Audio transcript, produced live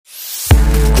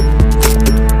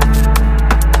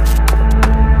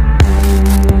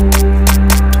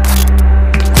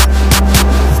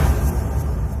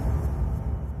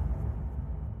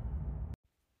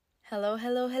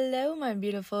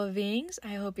beautiful beings.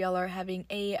 I hope y'all are having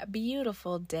a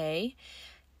beautiful day.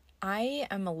 I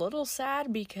am a little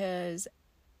sad because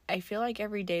I feel like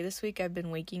every day this week I've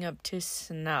been waking up to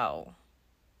snow.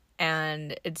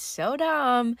 And it's so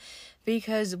dumb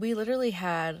because we literally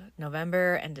had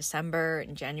November and December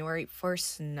and January for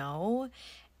snow.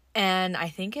 And I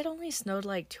think it only snowed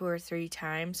like 2 or 3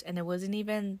 times and it wasn't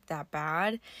even that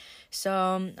bad. So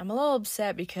I'm a little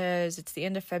upset because it's the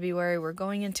end of February. We're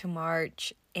going into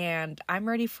March and I'm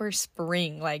ready for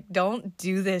spring. Like, don't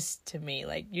do this to me.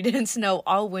 Like, you didn't snow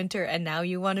all winter and now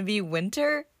you want to be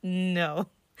winter? No.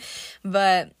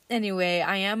 But anyway,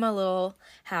 I am a little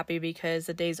happy because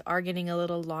the days are getting a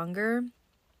little longer.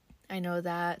 I know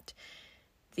that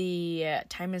the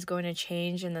time is going to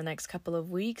change in the next couple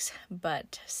of weeks,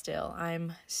 but still,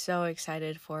 I'm so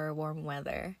excited for warm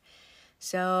weather.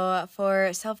 So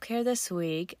for self-care this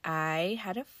week, I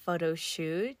had a photo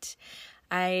shoot.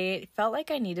 I felt like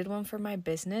I needed one for my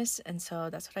business, and so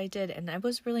that's what I did. And it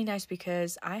was really nice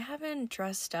because I haven't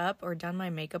dressed up or done my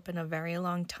makeup in a very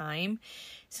long time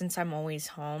since I'm always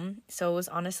home. So it was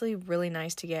honestly really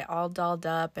nice to get all dolled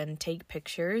up and take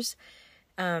pictures.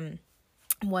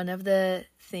 One of the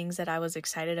things that I was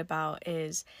excited about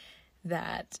is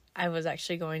that I was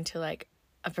actually going to like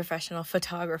a professional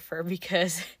photographer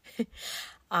because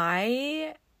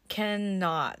I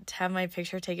cannot have my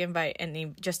picture taken by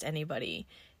anybody.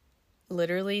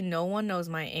 Literally, no one knows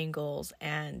my angles,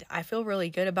 and I feel really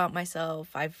good about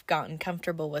myself. I've gotten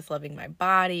comfortable with loving my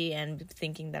body and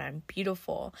thinking that I'm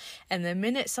beautiful. And the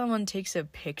minute someone takes a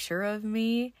picture of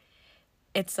me,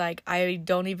 it's like I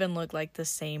don't even look like the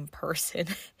same person.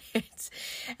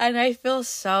 And I feel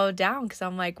so down because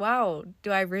I'm like, wow,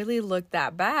 do I really look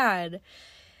that bad?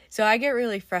 So I get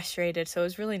really frustrated. So it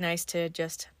was really nice to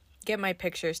just get my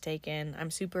pictures taken.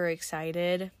 I'm super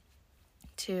excited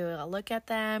to look at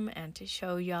them and to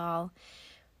show y'all.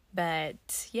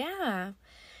 But yeah,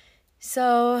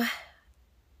 so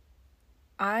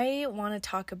I want to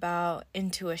talk about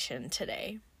intuition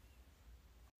today.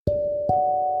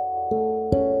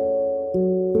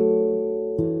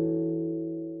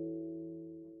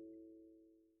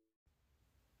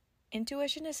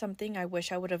 Intuition is something I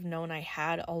wish I would have known I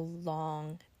had a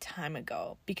long time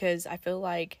ago because I feel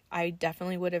like I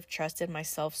definitely would have trusted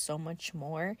myself so much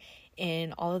more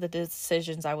in all of the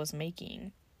decisions I was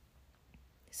making.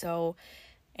 So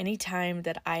anytime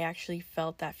that I actually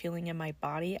felt that feeling in my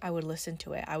body, I would listen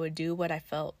to it. I would do what I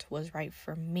felt was right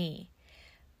for me.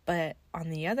 But on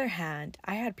the other hand,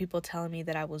 I had people telling me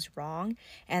that I was wrong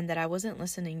and that I wasn't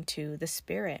listening to the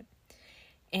spirit.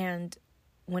 And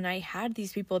when I had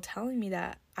these people telling me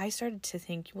that, I started to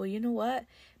think, well, you know what?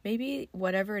 Maybe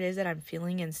whatever it is that I'm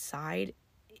feeling inside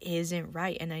isn't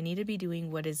right, and I need to be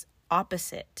doing what is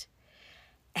opposite.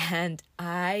 And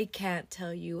I can't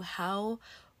tell you how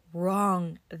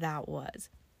wrong that was.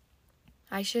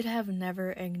 I should have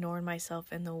never ignored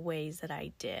myself in the ways that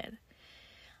I did.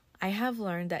 I have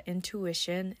learned that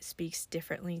intuition speaks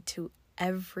differently to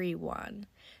everyone.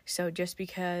 So just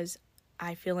because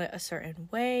I feel it a certain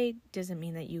way doesn't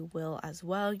mean that you will as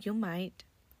well. You might,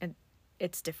 and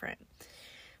it's different.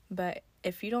 But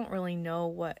if you don't really know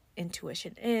what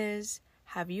intuition is,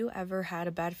 have you ever had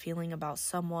a bad feeling about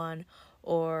someone,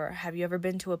 or have you ever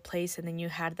been to a place and then you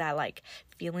had that like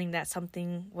feeling that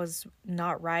something was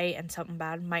not right and something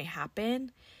bad might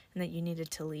happen and that you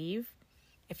needed to leave?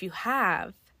 If you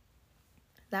have,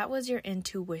 that was your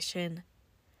intuition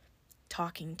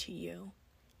talking to you.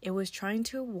 It was trying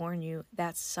to warn you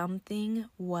that something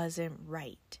wasn't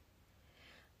right.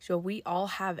 So we all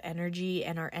have energy,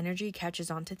 and our energy catches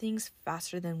on to things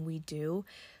faster than we do.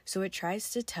 So it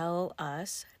tries to tell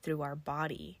us through our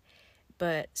body.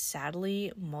 But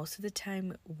sadly, most of the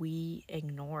time we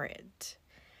ignore it.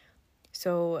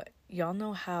 So y'all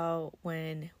know how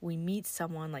when we meet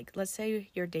someone, like let's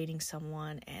say you're dating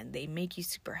someone and they make you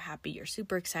super happy, you're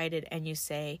super excited, and you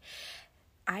say,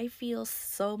 I feel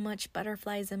so much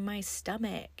butterflies in my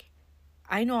stomach.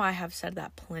 I know I have said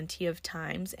that plenty of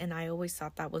times, and I always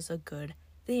thought that was a good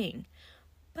thing.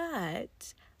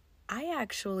 But I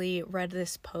actually read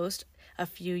this post a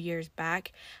few years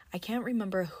back. I can't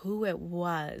remember who it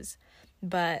was,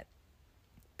 but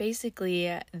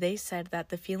basically they said that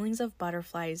the feelings of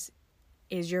butterflies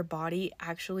is your body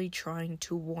actually trying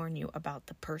to warn you about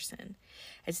the person.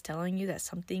 It's telling you that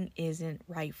something isn't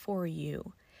right for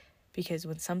you. Because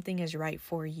when something is right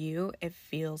for you, it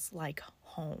feels like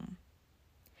home.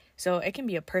 So it can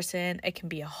be a person, it can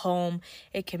be a home,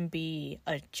 it can be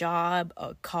a job,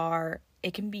 a car,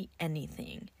 it can be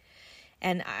anything.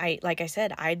 And like I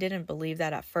said, I didn't believe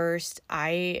that at first.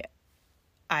 I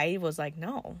was like,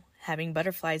 no, Having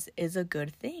butterflies is a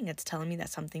good thing. It's telling me that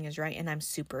something is right and I'm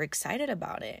super excited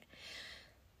about it.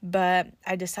 But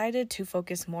I decided to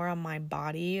focus more on my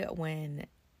body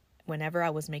whenever I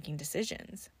was making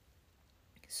decisions.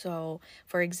 So,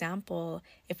 for example,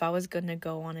 if I was going to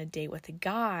go on a date with a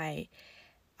guy,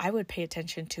 I would pay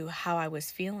attention to how I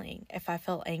was feeling. If I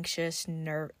felt anxious,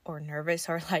 nervous,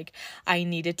 or like I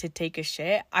needed to take a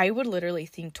shit, I would literally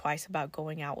think twice about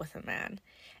going out with a man.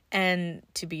 And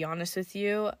to be honest with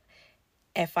you,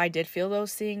 if I did feel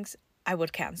those things, I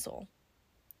would cancel.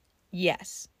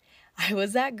 Yes, I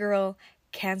was that girl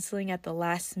canceling at the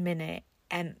last minute,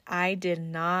 and I did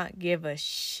not give a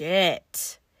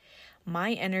shit.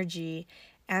 My energy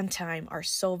and time are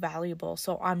so valuable,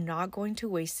 so I'm not going to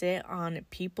waste it on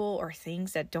people or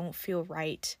things that don't feel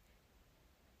right.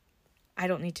 I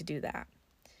don't need to do that.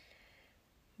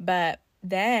 But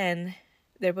then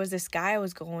there was this guy I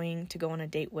was going to go on a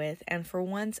date with, and for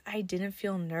once I didn't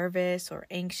feel nervous or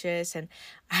anxious, and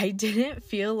I didn't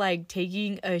feel like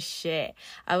taking a shit.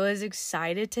 I was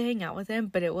excited to hang out with him,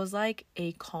 but it was like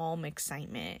a calm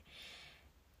excitement.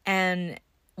 And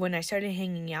when I started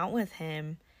hanging out with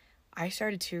him, I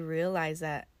started to realize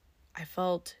that I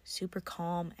felt super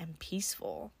calm and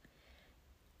peaceful.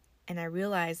 And I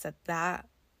realized that that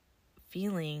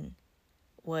feeling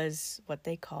was what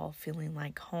they call feeling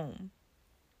like home.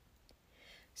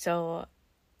 So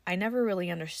I never really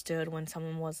understood when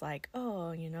someone was like,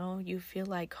 oh, you feel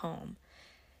like home.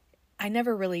 I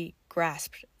never really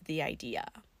grasped the idea,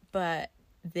 but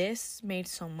this made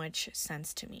so much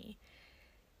sense to me.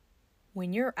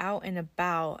 When you're out and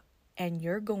about and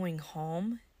you're going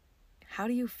home, how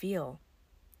do you feel?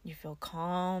 You feel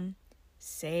calm,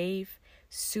 safe,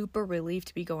 super relieved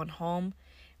to be going home.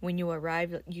 When you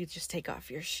arrive, you just take off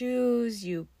your shoes,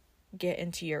 you get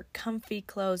into your comfy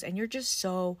clothes, and you're just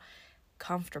so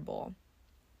comfortable.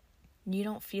 You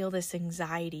don't feel this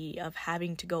anxiety of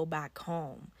having to go back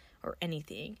home or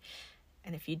anything.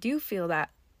 And if you do feel that,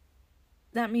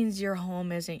 that means your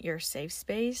home isn't your safe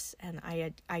space, and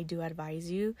I do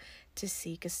advise you to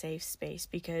seek a safe space,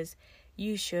 because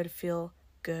you should feel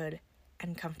good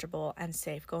and comfortable and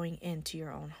safe going into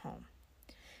your own home.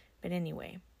 But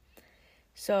anyway,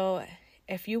 so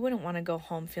if you wouldn't want to go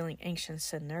home feeling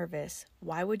anxious and nervous,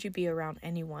 why would you be around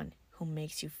anyone who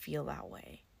makes you feel that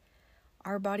way?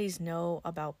 Our bodies know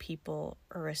about people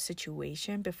or a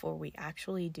situation before we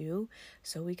actually do,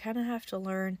 so we kind of have to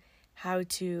learn how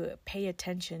to pay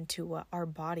attention to what our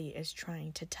body is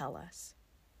trying to tell us.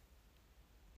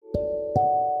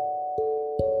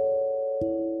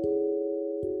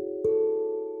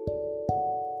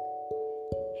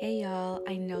 Hey y'all,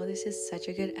 I know this is such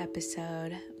a good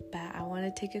episode, but I want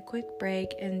to take a quick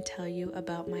break and tell you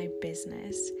about my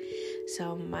business.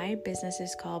 So my business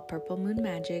is called Purple Moon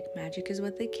Magic. Magic is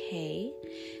with a K,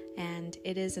 and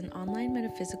it is an online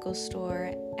metaphysical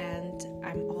store, and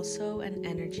I'm also an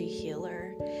energy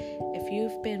healer. If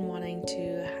you've been wanting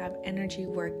to have energy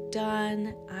work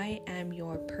done, I am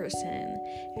your person.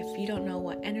 If you don't know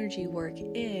what energy work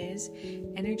is,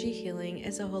 energy healing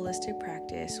is a holistic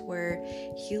practice where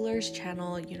healers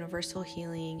channel universal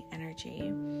healing energy.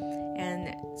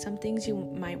 And some things you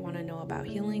might want to know about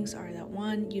healings are that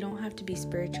 1, you don't have to be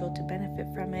spiritual to benefit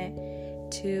from it.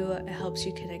 2, it helps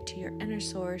you connect to your inner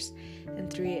source.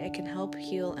 And 3, it can help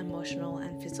heal emotional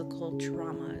and physical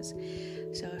traumas.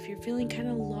 So if you're feeling kind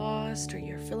of lost, or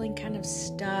you're feeling kind of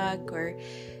stuck, or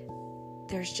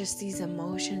there's just these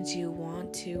emotions you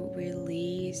want to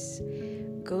release,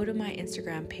 go to my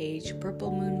Instagram page,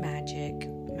 Purple Moon Magic.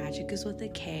 Magic is with a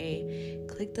K.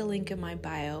 Click the link in my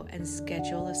bio and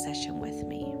schedule a session with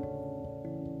me.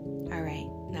 All right,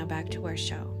 now back to our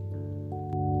show.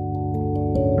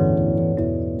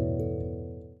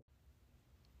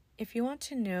 If you want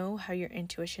to know how your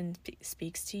intuition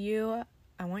speaks to you,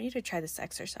 I want you to try this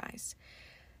exercise.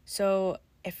 So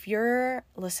if you're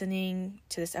listening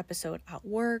to this episode at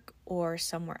work or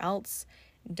somewhere else,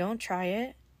 don't try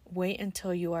it. Wait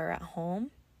until you are at home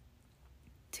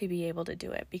to be able to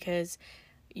do it, because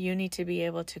you need to be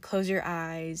able to close your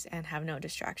eyes and have no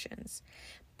distractions.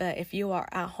 But if you are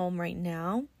at home right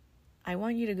now, I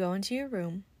want you to go into your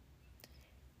room,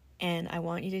 and I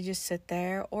want you to just sit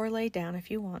there or lay down if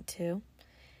you want to,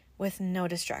 with no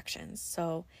distractions.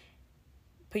 So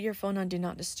put your phone on Do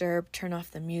Not Disturb, turn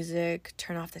off the music,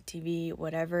 turn off the TV,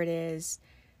 whatever it is.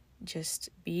 Just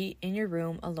be in your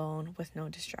room alone with no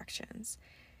distractions.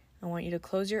 I want you to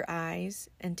close your eyes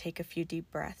and take a few deep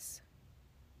breaths.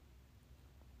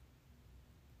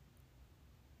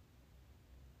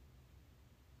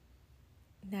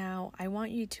 Now, I want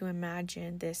you to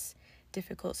imagine this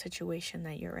difficult situation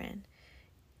that you're in.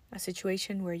 A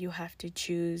situation where you have to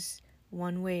choose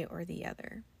one way or the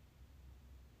other.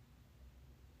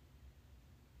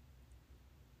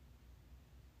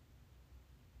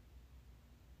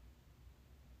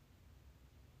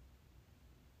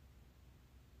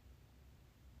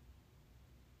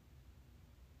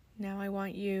 Now I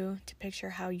want you to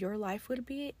picture how your life would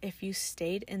be if you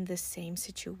stayed in the same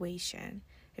situation,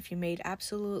 if you made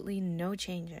absolutely no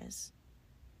changes.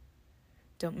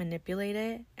 Don't manipulate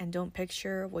it, and don't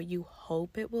picture what you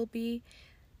hope it will be.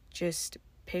 Just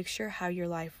picture how your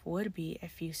life would be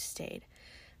if you stayed.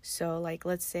 So, like,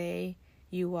 let's say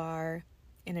you are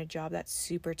in a job that's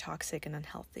super toxic and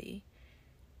unhealthy.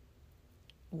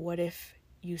 What if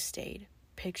you stayed?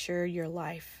 Picture your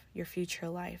life, your future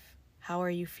life. How are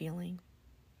you feeling?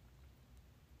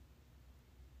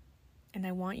 And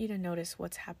I want you to notice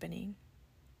what's happening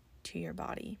to your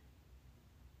body.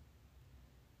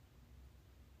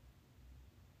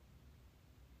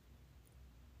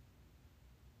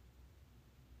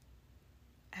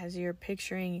 As you're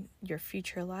picturing your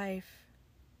future life,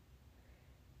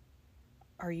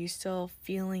 are you still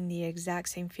feeling the exact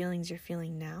same feelings you're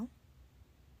feeling now?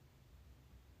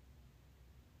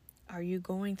 Are you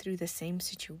going through the same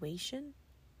situation?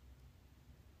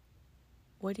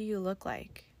 What do you look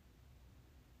like?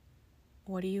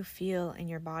 What do you feel in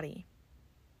your body?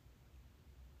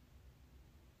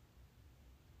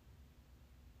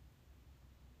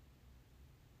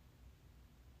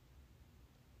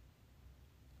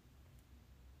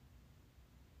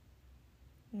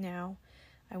 Now,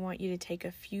 I want you to take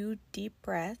a few deep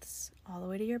breaths all the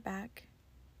way to your back.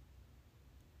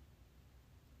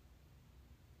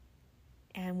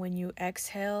 And when you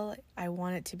exhale, I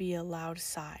want it to be a loud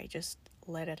sigh. Just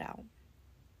let it out.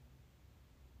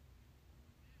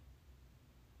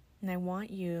 And I want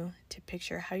you to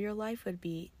picture how your life would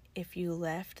be if you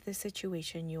left the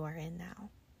situation you are in now.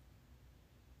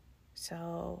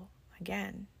 So,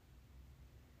 again,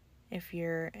 if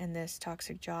you're in this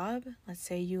toxic job, let's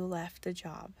say you left the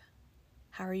job.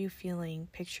 How are you feeling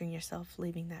picturing yourself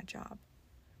leaving that job?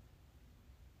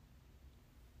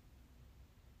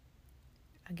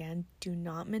 Again, do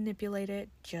not manipulate it,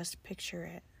 just picture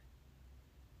it.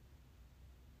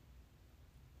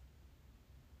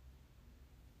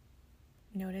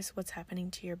 Notice what's happening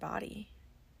to your body.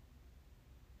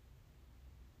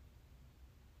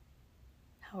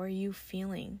 How are you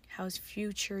feeling? How's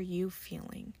future you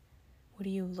feeling? What do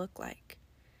you look like?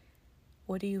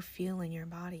 What do you feel in your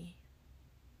body?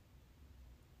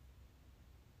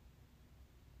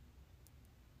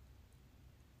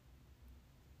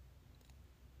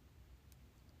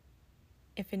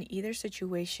 If in either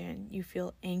situation you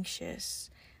feel anxious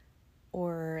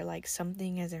or like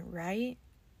something isn't right,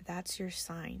 that's your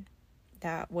sign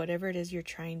that whatever it is you're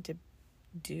trying to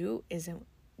do isn't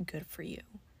good for you.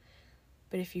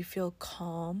 But if you feel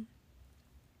calm,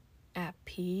 at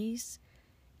peace,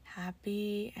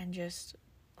 happy, and just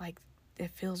like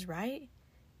it feels right,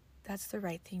 that's the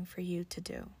right thing for you to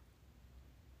do.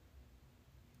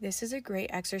 This is a great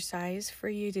exercise for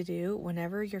you to do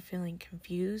whenever you're feeling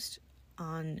confused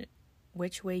on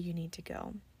which way you need to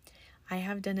go. I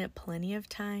have done it plenty of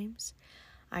times.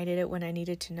 I did it when I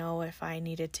needed to know if I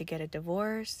needed to get a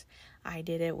divorce. I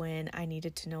did it when I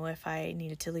needed to know if I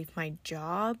needed to leave my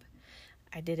job.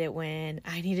 I did it when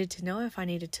I needed to know if I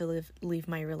needed to leave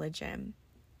my religion.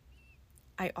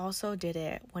 I also did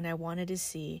it when I wanted to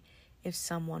see if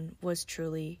someone was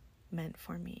truly meant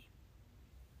for me.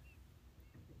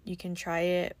 You can try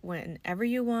it whenever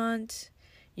you want.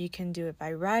 You can do it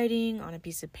by writing on a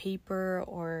piece of paper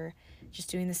or just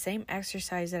doing the same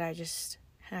exercise that I just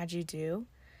had you do.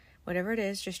 Whatever it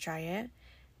is, just try it.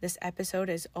 This episode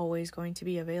is always going to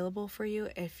be available for you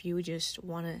if you just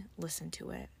want to listen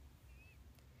to it.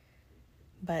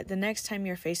 But the next time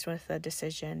you're faced with a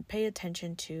decision, pay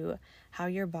attention to how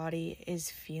your body is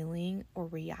feeling or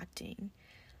reacting,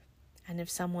 and if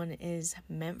someone is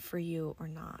meant for you or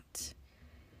not.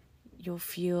 You'll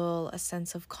feel a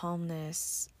sense of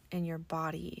calmness in your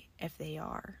body if they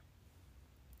are,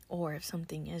 or if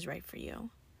something is right for you.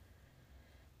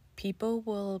 People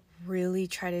will really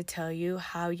try to tell you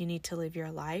how you need to live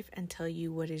your life and tell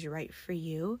you what is right for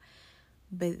you,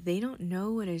 but they don't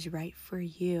know what is right for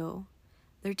you.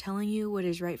 They're telling you what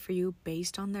is right for you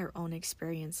based on their own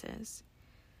experiences.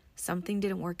 Something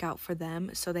didn't work out for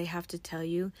them, so they have to tell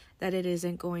you that it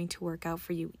isn't going to work out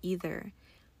for you either.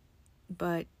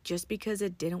 But just because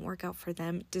it didn't work out for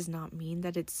them does not mean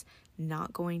that it's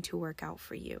not going to work out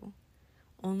for you.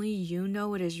 Only you know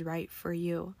what is right for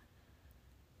you.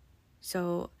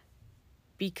 So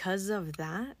because of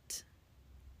that,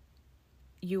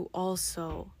 you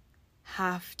also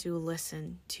have to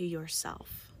listen to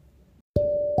yourself.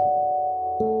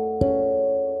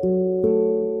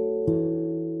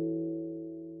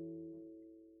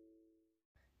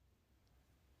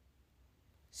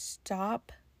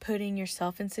 Stop putting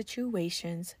yourself in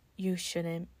situations you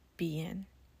shouldn't be in.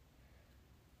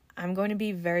 I'm going to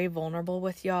be very vulnerable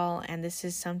with y'all, and this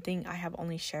is something I have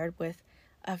only shared with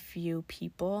a few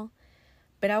people.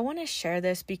 But I want to share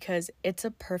this because it's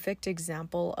a perfect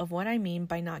example of what I mean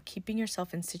by not keeping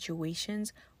yourself in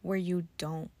situations where you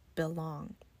don't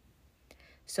belong.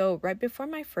 So right before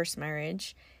my first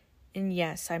marriage, and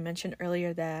yes, I mentioned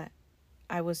earlier that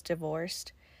I was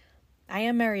divorced. I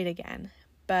am married again,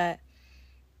 but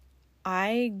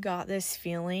I got this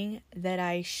feeling that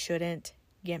I shouldn't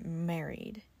get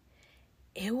married.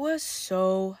 It was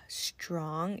so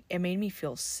strong. It made me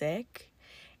feel sick,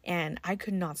 and I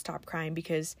could not stop crying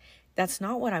because that's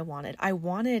not what I wanted. I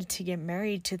wanted to get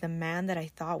married to the man that I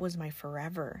thought was my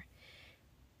forever.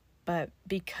 But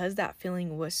because that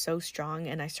feeling was so strong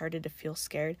and I started to feel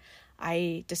scared,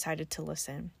 I decided to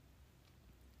listen.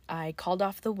 I called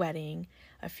off the wedding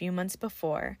a few months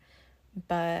before,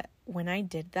 but when I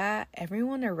did that,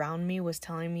 everyone around me was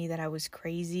telling me that I was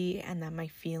crazy and that my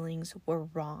feelings were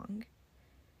wrong.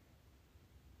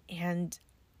 And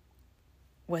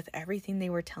with everything they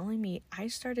were telling me, I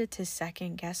started to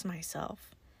second guess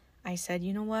myself. I said,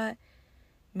 you know what?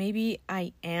 Maybe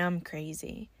I am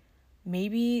crazy.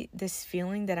 Maybe this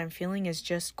feeling that I'm feeling is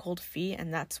just cold feet,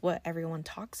 and that's what everyone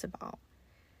talks about.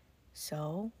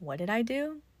 So, what did I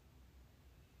do?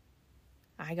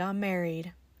 I got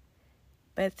married.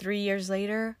 But 3 years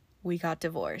later, we got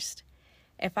divorced.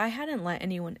 If I hadn't let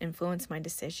anyone influence my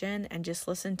decision and just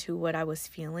listened to what I was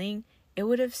feeling, it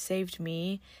would have saved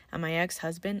me and my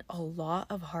ex-husband a lot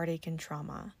of heartache and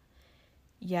trauma.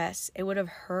 Yes, it would have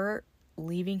hurt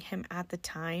leaving him at the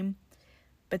time,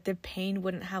 but the pain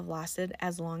wouldn't have lasted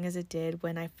as long as it did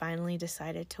when I finally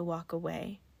decided to walk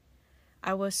away.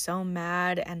 I was so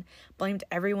mad and blamed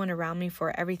everyone around me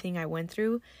for everything I went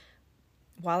through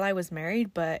while I was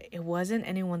married, but it wasn't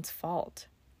anyone's fault.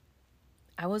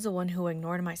 I was the one who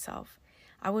ignored myself.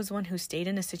 I was the one who stayed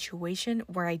in a situation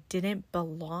where I didn't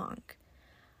belong.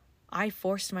 I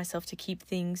forced myself to keep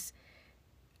things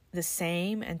the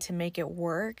same and to make it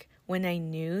work when I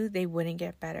knew they wouldn't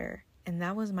get better, and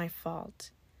that was my fault.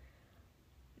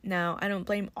 Now, I don't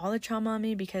blame all the trauma on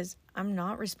me because I'm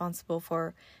not responsible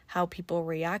for how people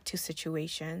react to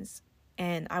situations.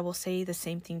 And I will say the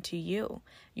same thing to you.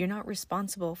 You're not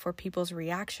responsible for people's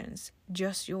reactions,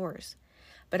 just yours.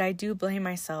 But I do blame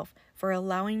myself for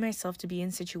allowing myself to be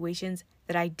in situations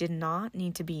that I did not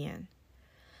need to be in.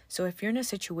 So if you're in a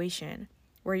situation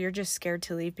where you're just scared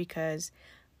to leave because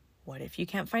what if you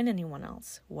can't find anyone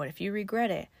else? What if you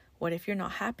regret it? What if you're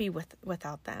not happy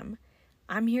without them?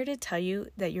 I'm here to tell you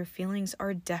that your feelings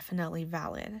are definitely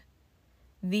valid.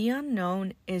 The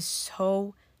unknown is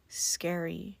so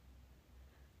scary.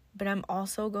 But I'm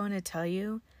also going to tell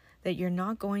you that you're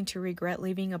not going to regret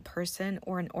leaving a person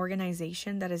or an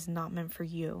organization that is not meant for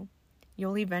you.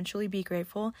 You'll eventually be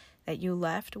grateful that you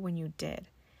left when you did.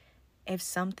 If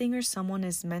something or someone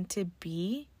is meant to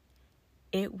be,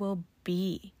 it will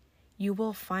be. You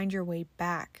will find your way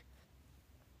back.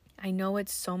 I know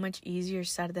it's so much easier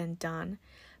said than done,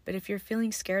 but if you're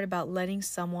feeling scared about letting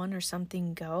someone or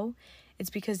something go, it's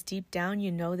because deep down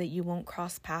you know that you won't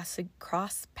cross paths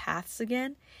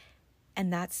again,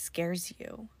 and that scares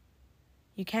you.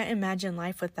 You can't imagine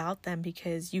life without them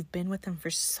because you've been with them for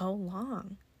so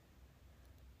long.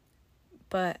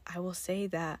 But I will say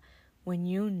that when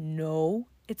you know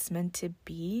it's meant to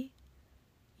be,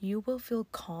 you will feel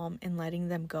calm in letting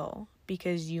them go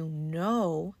because you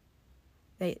know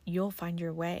that you'll find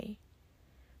your way.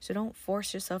 So don't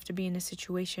force yourself to be in a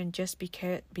situation just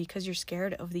because you're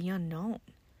scared of the unknown.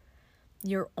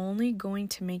 You're only going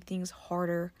to make things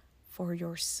harder for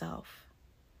yourself.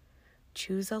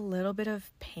 Choose a little bit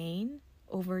of pain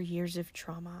over years of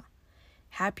trauma.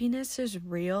 Happiness is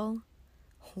real.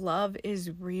 Love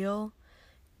is real.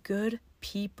 Good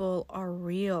people are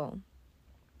real.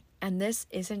 And this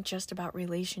isn't just about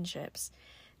relationships.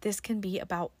 This can be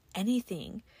about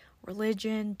anything.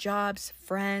 Religion, jobs,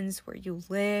 friends, where you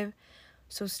live.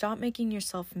 So stop making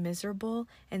yourself miserable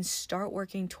and start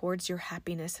working towards your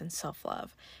happiness and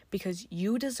self-love because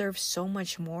you deserve so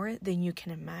much more than you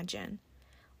can imagine.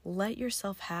 Let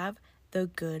yourself have the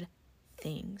good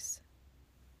things.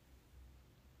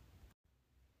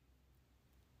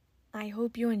 I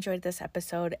hope you enjoyed this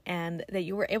episode and that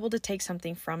you were able to take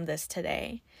something from this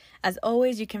today. As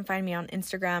always, you can find me on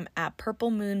Instagram at Purple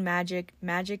Moon Magic.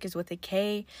 Magic is with a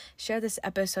K. Share this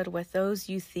episode with those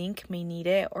you think may need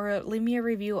it, or leave me a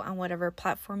review on whatever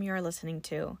platform you are listening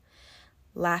to.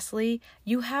 Lastly,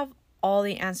 you have all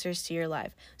the answers to your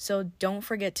life, so don't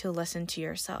forget to listen to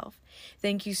yourself.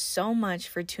 Thank you so much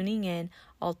for tuning in.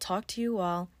 I'll talk to you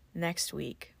all next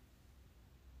week.